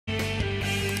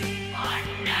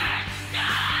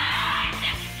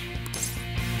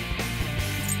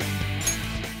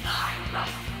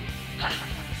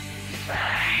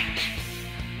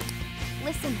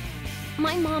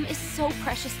My mom is so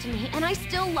precious to me, and I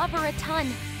still love her a ton.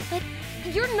 But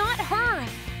you're not her.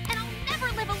 And I'll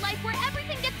never live a life where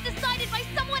everything gets decided by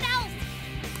someone else.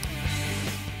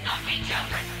 Naughty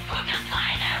children who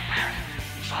defy their parents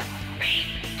should be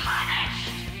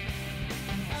punished.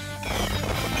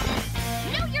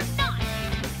 No, you're not.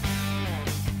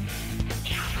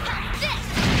 How's this?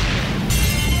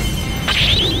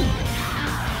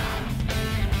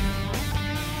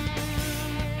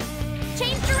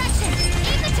 Change direction.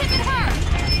 Aim the tip at her.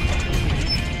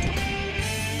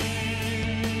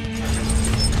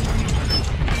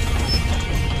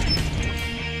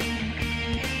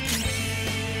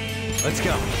 Let's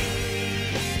go.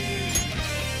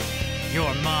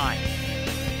 You're mine.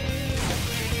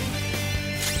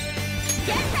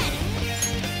 Get ready.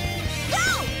 Go!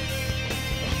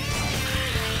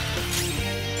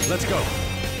 Let's go.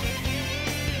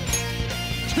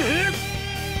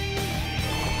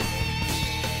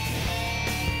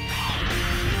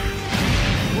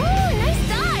 Woo, nice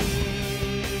dodge.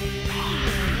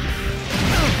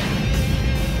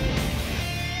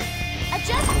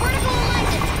 Adjust vertical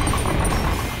alignment.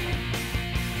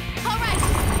 All right,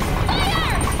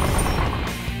 fire!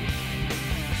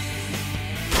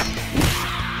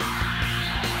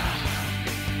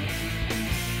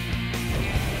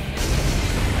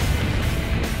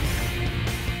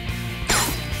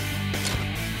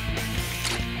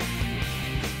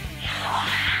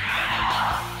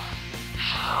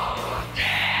 How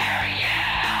dare you!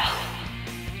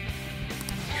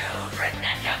 Children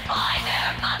that defy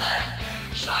their mothers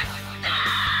should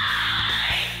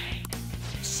die!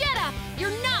 Shut up!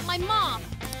 You're not my mom!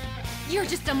 You're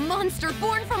just a monster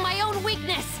born from my own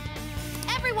weakness!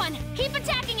 Everyone, keep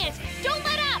attacking it! Don't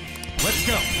let up! Let's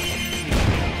go.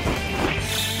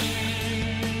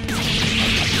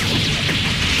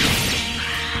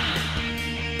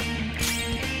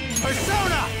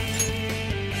 Persona!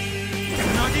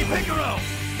 Nagi Picaro!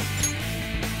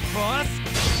 Cross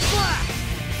Slash!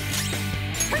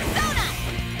 Persona!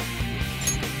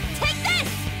 Take this!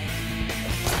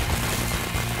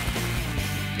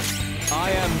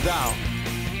 I am thou.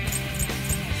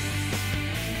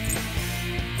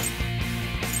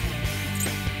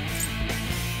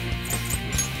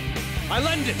 I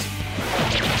lend it!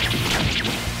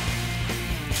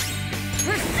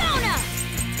 Persona!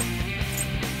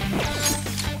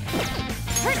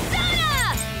 Persona!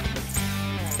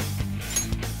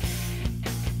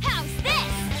 How's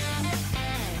this?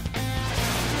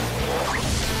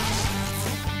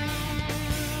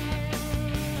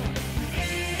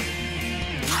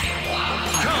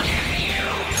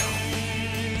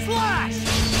 Slash!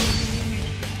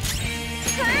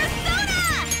 Persona!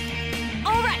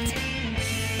 All right.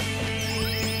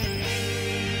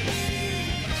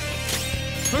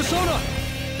 Persona!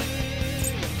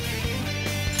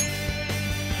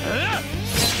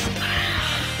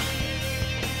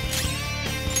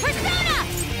 Persona!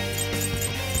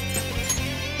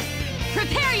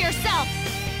 Prepare yourself!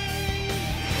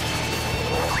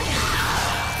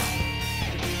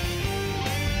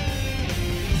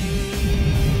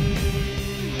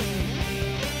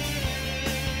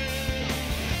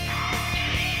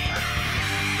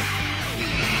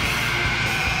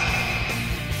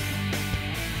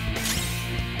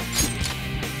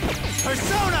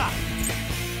 Persona!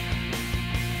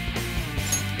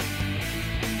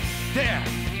 There!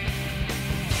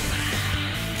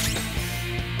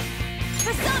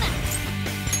 Persona!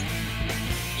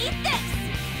 Eat this!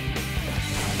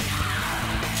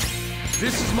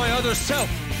 This is my other self!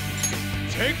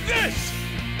 Take this!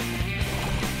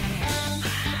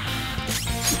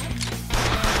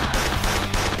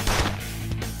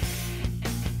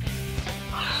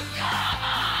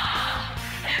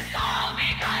 It's all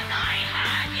because I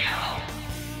had you!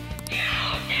 You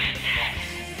did this!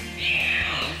 You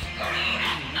screwed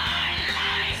up my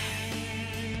life!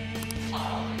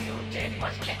 All you did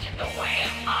was get in the way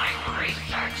of my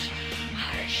research!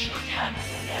 I should have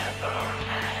never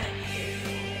had you!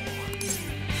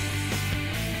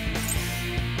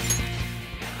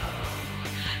 No,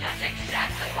 that's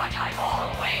exactly what I've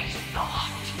always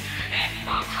thought! If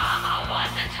Futaba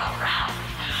wasn't around,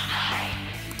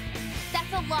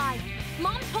 That's a lie.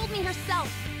 Mom told me herself.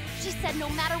 She said no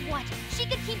matter what, she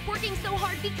could keep working so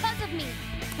hard because of me.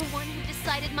 The one who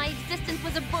decided my existence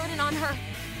was a burden on her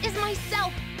is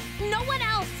myself, no one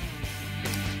else.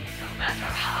 No matter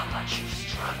how much you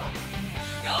struggle,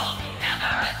 you'll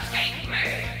never escape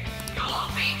me. You'll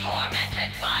be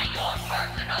tormented by your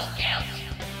personal guilt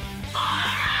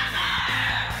forever.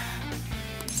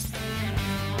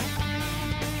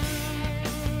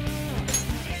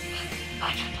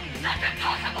 But that's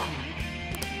impossible.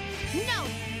 No!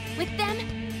 With them,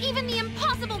 even the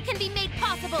impossible can be made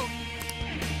possible!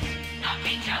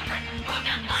 Naughty children who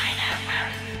defy their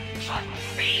parents should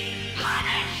be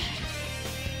punished!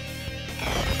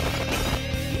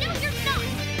 No, you're not!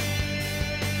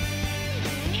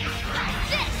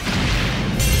 This!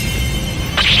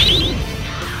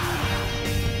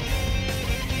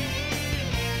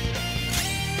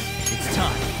 It's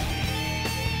time.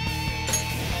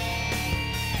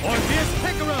 Orpheus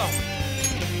Picaro!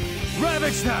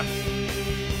 Ravage them!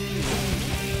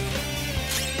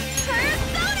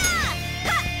 Persona!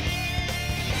 Ha!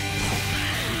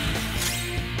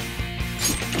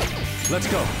 Let's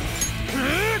go.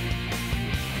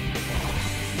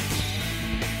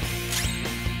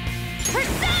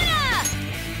 Persona!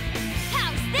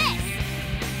 How's this?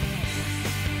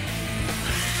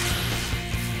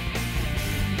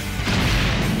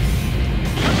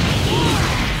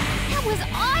 That was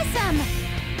awesome!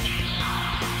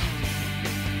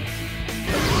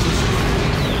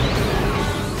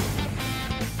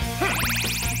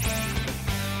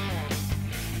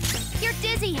 You're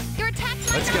dizzy. Your attacks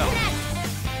might Let's not go. connect.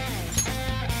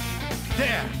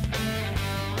 There!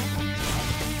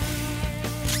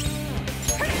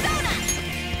 Persona!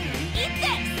 Eat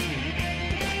this!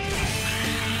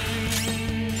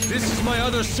 This is my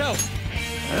other self!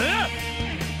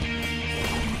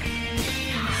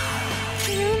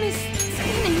 The room is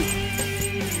spinning.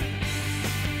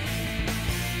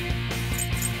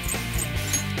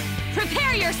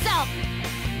 Prepare yourself!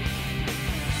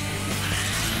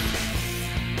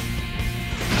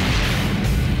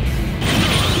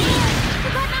 You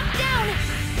got knocked down!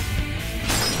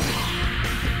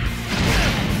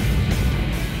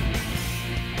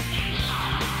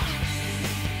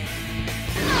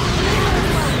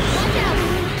 Watch out!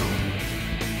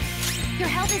 Your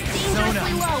health is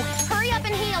dangerously Zona. low. Hurry up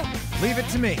and heal. Leave it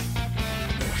to me.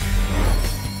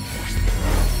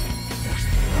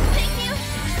 Thank you.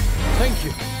 Thank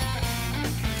you.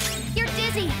 You're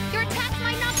dizzy. Your attacks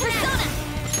might not connect. Persona!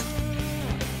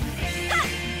 Ha!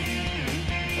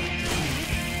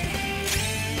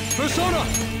 Persona!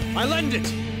 I lend it!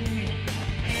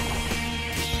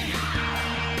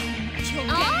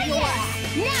 Oh yeah!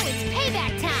 Now it's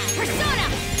payback time! Persona!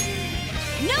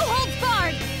 No holds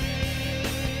barred!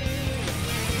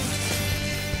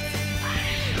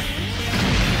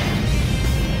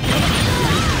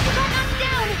 You got knocked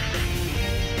down!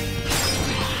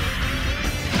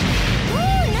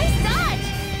 Woo! Nice dodge!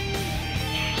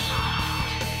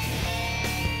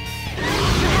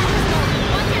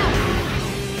 Watch out!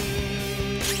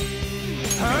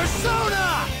 Persona!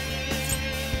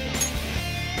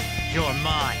 You're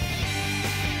mine.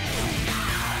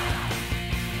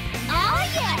 Oh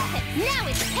yeah! Now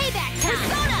it's payback time!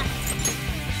 Persona!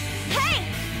 Hey!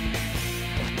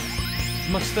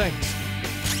 Much thanks.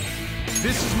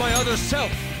 This is my other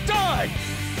self. Die!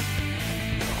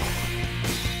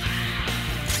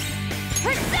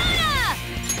 Persona!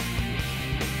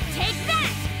 Take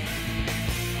that!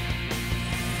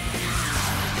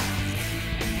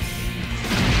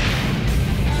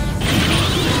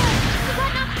 You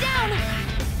got knocked down!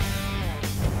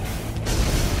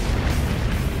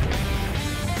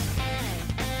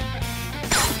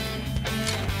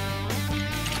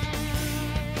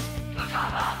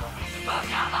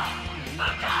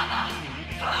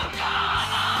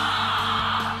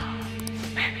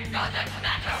 It doesn't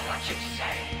matter what you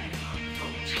say.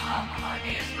 Futaba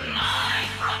is my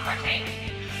property.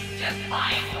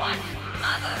 Defying one's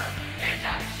mother is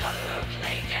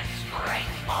absolutely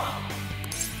disgraceful.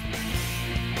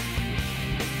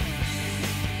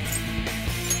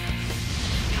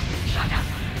 Shut up!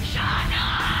 Shut up!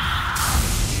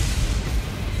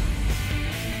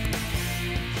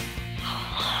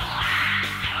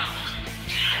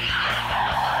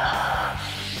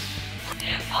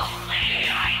 If only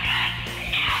I had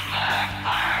never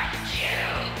hurt you.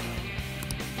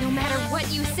 No matter what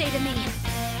you say to me,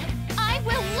 I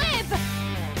will live!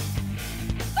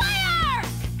 Fire!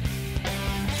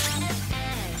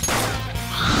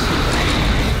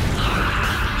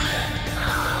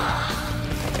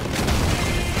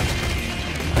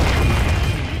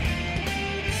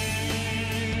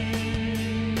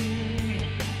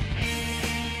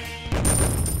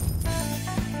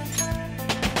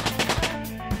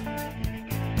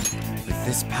 With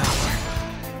this power,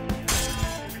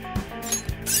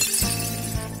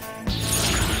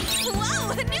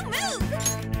 Whoa, a new move!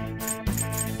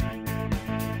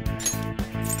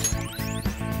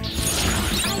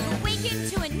 I've awakened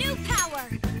to a new power!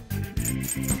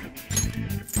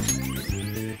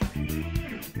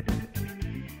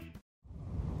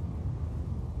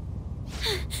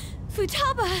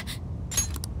 Futaba!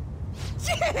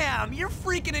 Damn, you're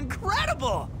freaking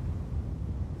incredible!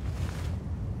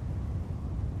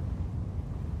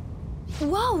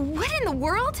 Whoa, what in the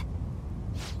world?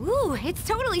 Ooh, it's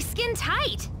totally skin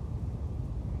tight.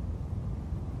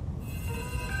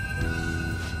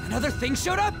 Another thing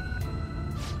showed up?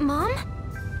 Mom?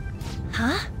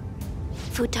 Huh?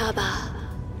 Futaba.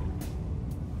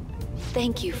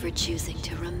 Thank you for choosing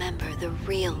to remember the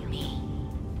real me.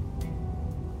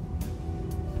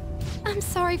 I'm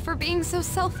sorry for being so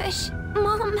selfish.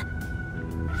 Mom!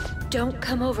 Don't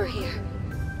come over here.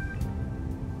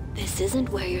 This isn't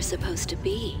where you're supposed to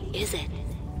be, is it?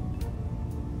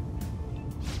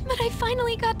 But I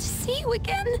finally got to see you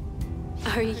again.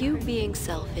 Are you being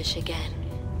selfish again?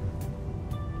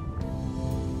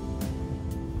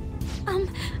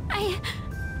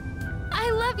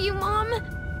 I love you, Mom.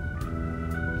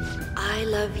 I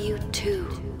love you too,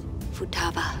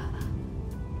 Futaba.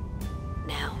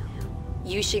 Now,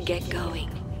 you should get going.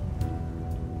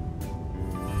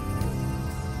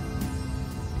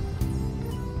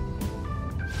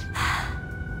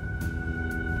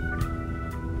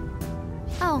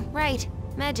 Oh, right.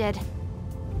 Medjed.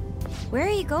 Where are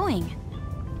you going?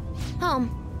 Home.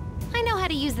 I know how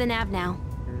to use the nav now.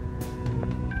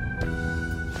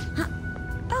 Huh.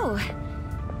 Oh,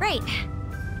 right.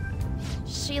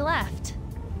 She left.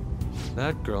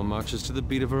 That girl marches to the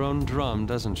beat of her own drum,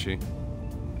 doesn't she?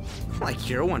 Like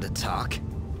you're one to talk.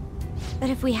 But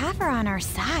if we have her on our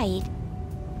side...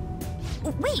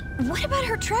 Wait, what about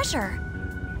her treasure?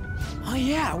 Oh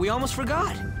yeah, we almost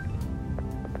forgot.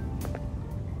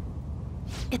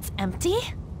 It's empty?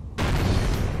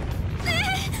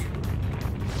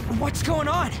 What's going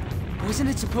on? Wasn't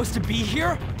it supposed to be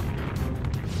here?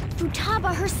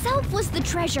 Futaba herself was the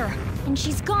treasure, and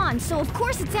she's gone, so of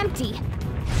course it's empty.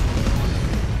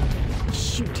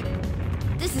 Shoot.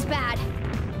 This is bad.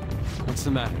 What's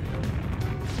the matter?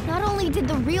 Not only did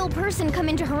the real person come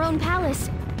into her own palace,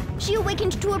 she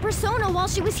awakened to a persona while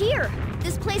she was here.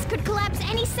 This place could collapse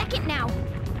any second now.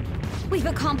 We've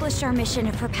accomplished our mission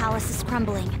if her palace is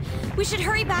crumbling. We should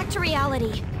hurry back to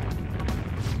reality.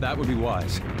 That would be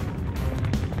wise.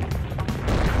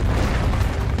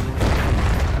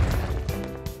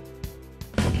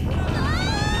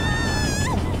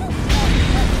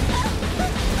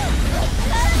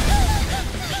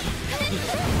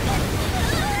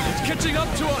 It's catching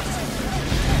up to us!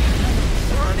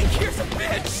 Running here's a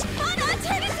bitch! Anna,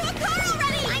 turn into a car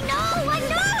already! I know!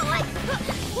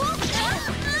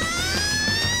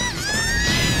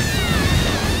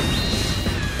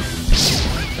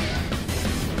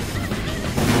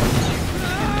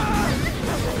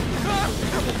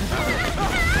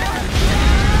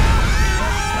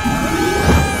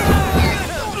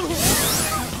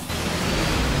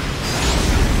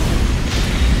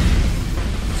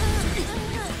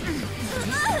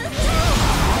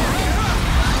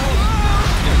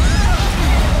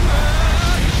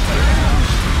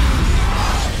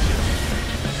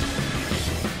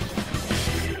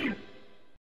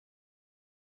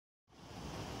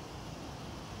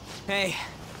 Hey,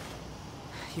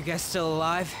 you guys still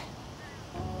alive?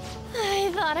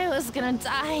 I thought I was gonna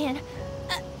die and...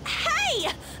 hey!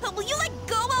 Will you let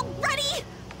go already?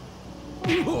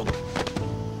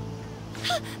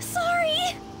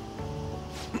 Sorry!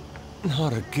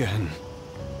 Not again.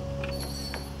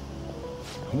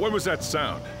 What was that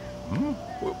sound? Hmm?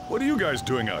 What are you guys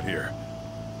doing out here?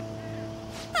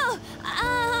 Oh,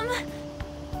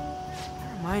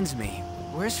 That reminds me,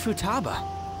 where's Futaba?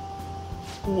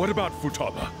 What about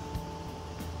Futaba?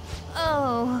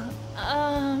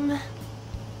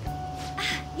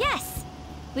 yes.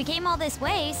 We came all this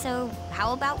way, so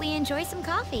how about we enjoy some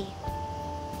coffee?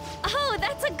 Oh,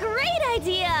 that's a great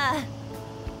idea!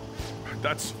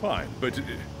 That's fine, but...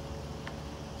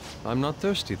 I'm not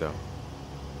thirsty, though.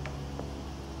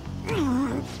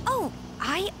 Oh,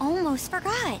 I almost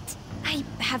forgot. I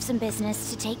have some business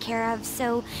to take care of,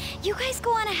 so you guys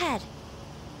go on ahead.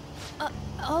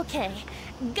 Okay.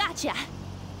 Gotcha.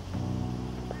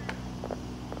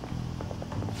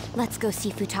 Let's go see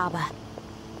Futaba.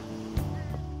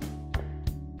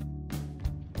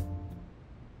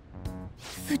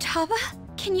 Futaba?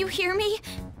 Can you hear me?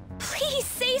 Please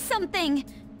say something!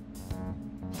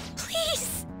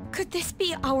 Please! Could this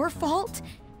be our fault?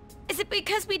 Is it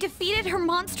because we defeated her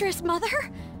monstrous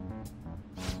mother?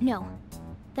 No.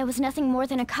 That was nothing more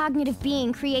than a cognitive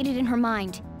being created in her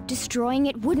mind. Destroying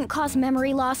it wouldn't cause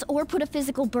memory loss or put a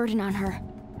physical burden on her.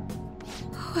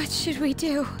 What should we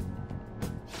do?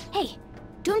 Hey,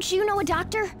 don't you know a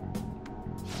doctor?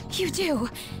 You do.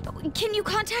 Can you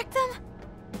contact them?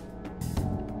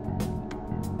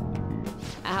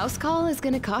 A house call is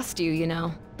gonna cost you, you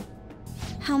know.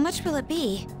 How much will it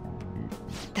be?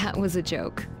 That was a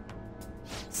joke.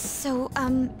 So,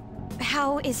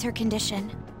 how is her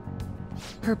condition?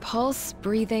 Her pulse,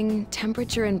 breathing,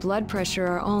 temperature, and blood pressure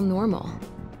are all normal.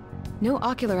 No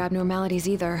ocular abnormalities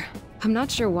either. I'm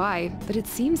not sure why, but it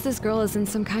seems this girl is in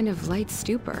some kind of light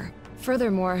stupor.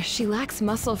 Furthermore, she lacks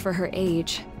muscle for her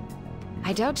age.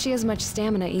 I doubt she has much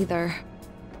stamina either.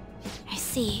 I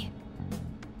see.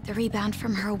 The rebound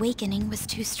from her awakening was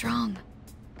too strong.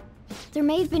 There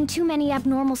may have been too many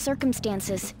abnormal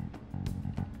circumstances.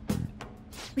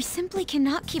 We simply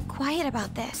cannot keep quiet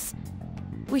about this.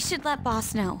 We should let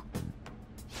Boss know.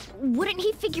 Wouldn't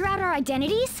he figure out our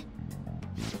identities?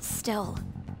 Still,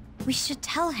 we should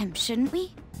tell him, shouldn't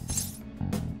we?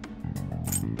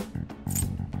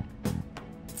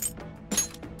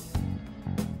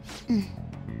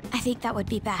 I think that would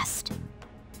be best.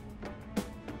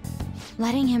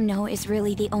 Letting him know is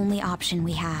really the only option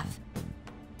we have.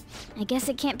 I guess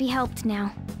it can't be helped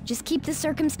now. Just keep the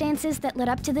circumstances that led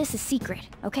up to this a secret,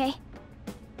 okay?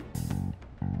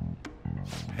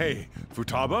 Hey,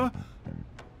 Futaba?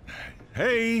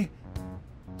 Hey!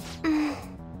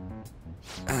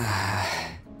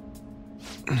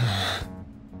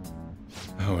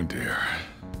 Oh dear.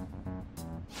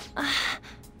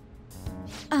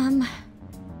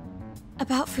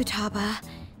 About Futaba.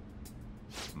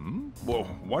 Well,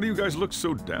 why do you guys look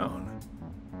so down?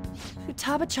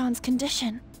 Futaba-chan's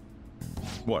condition.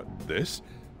 What, this?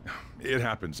 It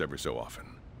happens every so often.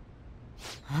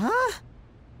 Huh?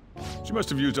 She must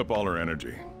have used up all her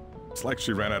energy. It's like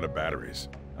she ran out of batteries.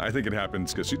 I think it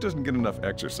happens because she doesn't get enough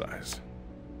exercise.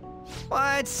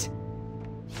 What?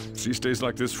 She stays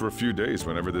like this for a few days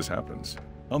whenever this happens.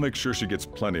 I'll make sure she gets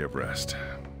plenty of rest.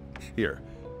 Here,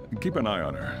 keep an eye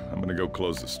on her. I'm gonna go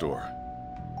close the store.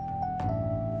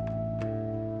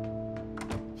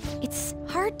 It's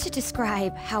hard to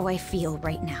describe how I feel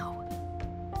right now.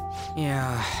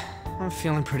 Yeah, I'm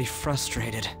feeling pretty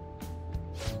frustrated.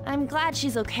 I'm glad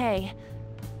she's okay.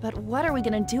 But what are we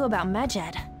gonna do about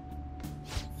Medjed?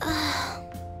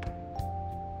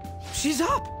 She's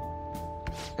up!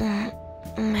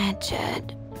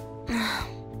 Medjed.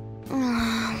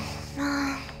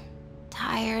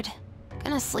 Tired.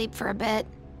 Gonna sleep for a bit.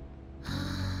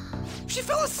 She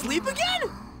fell asleep again?!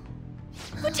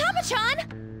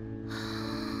 Futaba-chan!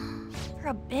 For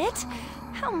a bit?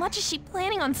 How much is she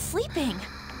planning on sleeping?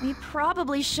 We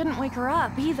probably shouldn't wake her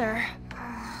up, either.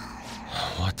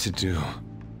 What to do?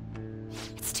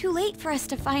 It's too late for us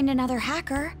to find another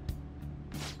hacker.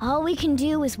 All we can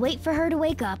do is wait for her to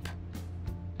wake up.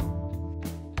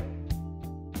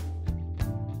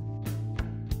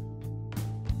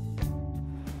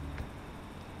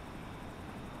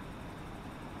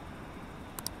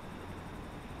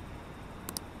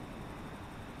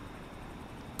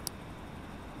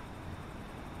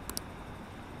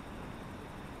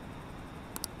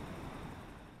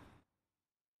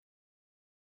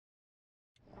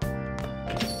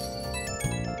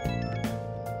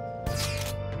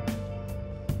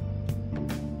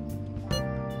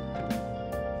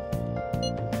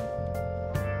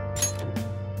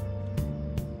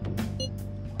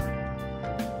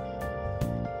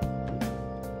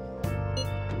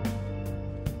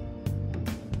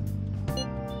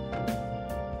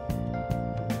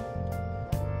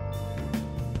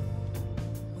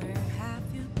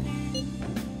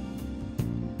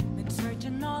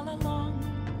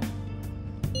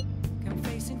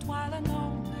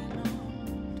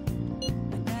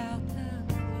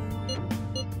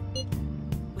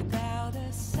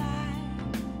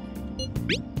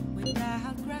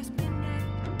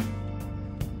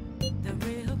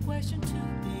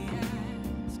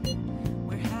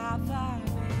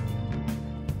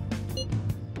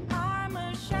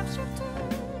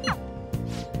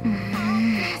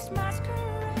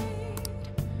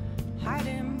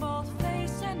 Hiding